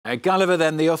Gulliver,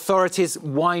 then, the authorities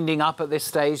winding up at this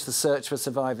stage the search for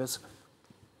survivors?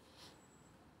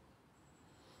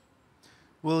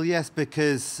 Well, yes,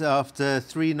 because after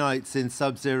 3 nights in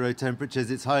sub-zero temperatures,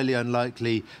 it's highly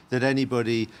unlikely that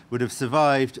anybody would have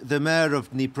survived. The mayor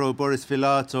of Dnipro, Boris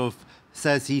Filatov,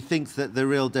 says he thinks that the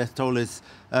real death toll is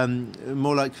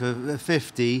more like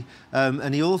 50.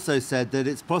 And he also said that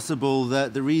it's possible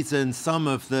that the reason some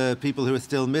of the people who are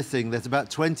still missing, there's about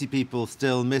 20 people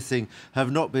still missing, have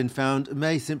not been found,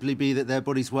 may simply be that their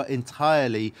bodies were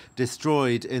entirely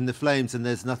destroyed in the flames and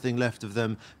there's nothing left of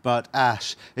them but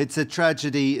ash. It's a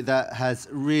tragedy that has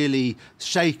really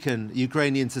shaken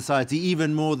Ukrainian society,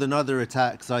 even more than other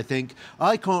attacks, I think.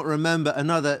 I can't remember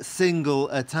another single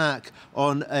attack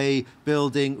on a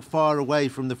building far away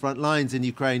from the front lines in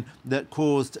Ukraine that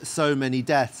caused so many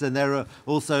deaths. And there are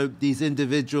also these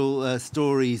individual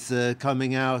stories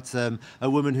coming out. A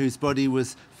woman whose body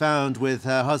was found with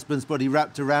her husband's body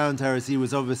wrapped around her as he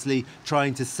was obviously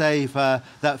trying to save her.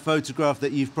 That photograph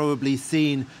that you've probably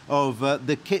seen of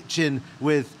the kitchen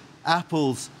with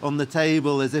apples on the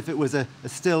table as if it was a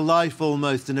still life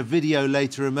almost, and a video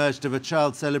later emerged of a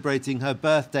child celebrating her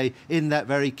birthday in that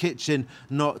very kitchen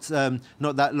not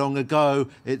that long ago.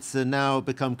 It's now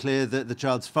become clear that the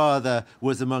child's father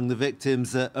was among the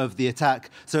victims of the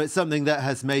attack. So it's something that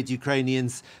has made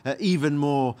Ukrainians even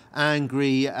more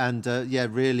angry and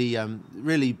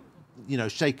really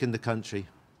shaken the country.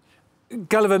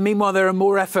 Gulliver, meanwhile, there are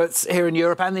more efforts here in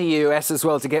Europe and the US as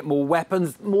well to get more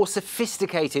weapons, more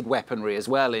sophisticated weaponry as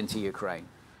well into Ukraine.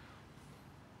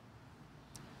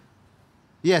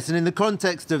 Yes, and in the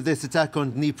context of this attack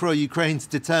on Dnipro, Ukraine's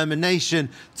determination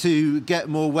to get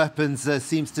more weapons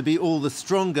seems to be all the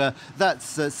stronger. That's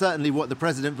certainly what the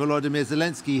President Volodymyr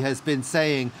Zelensky has been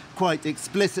saying quite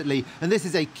explicitly. And this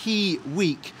is a key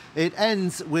week. It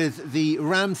ends with the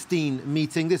Ramstein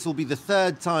meeting. This will be the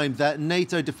 3rd time that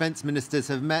NATO defence ministers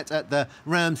have met at the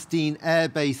Ramstein air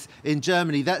base in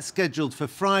Germany. That's scheduled for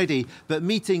Friday, but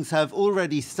meetings have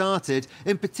already started.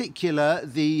 In particular,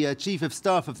 the Chief of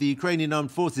Staff of the Ukrainian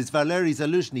Armed Forces, Valery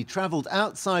Zaluzhny, travelled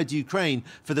outside Ukraine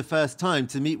for the first time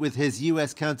to meet with his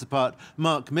US counterpart,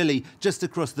 Mark Milley, just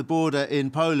across the border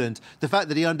in Poland. The fact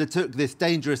that he undertook this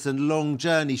dangerous and long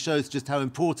journey shows just how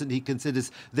important he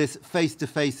considers this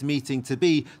face-to-face meeting to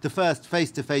be. The first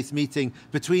face-to-face meeting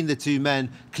between the two men,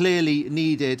 clearly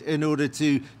needed in order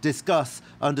to discuss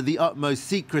under the utmost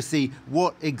secrecy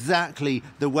what exactly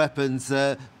the weapons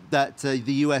that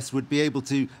the US would be able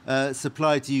to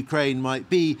supply to Ukraine might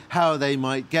be, how they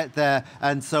might get there,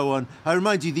 and so on. I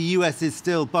remind you, the US is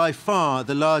still by far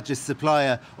the largest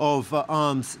supplier of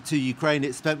arms to Ukraine.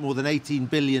 It spent more than $18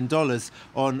 billion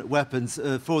on weapons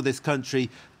for this country.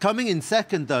 Coming in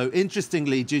second, though,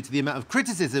 interestingly, due to the amount of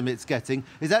criticism it's getting,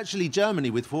 is actually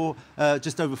Germany with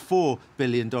just over $4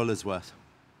 billion worth.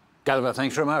 Gulliver,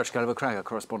 thanks very much. Gulliver Cragg, our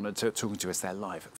correspondent, talking to us there live.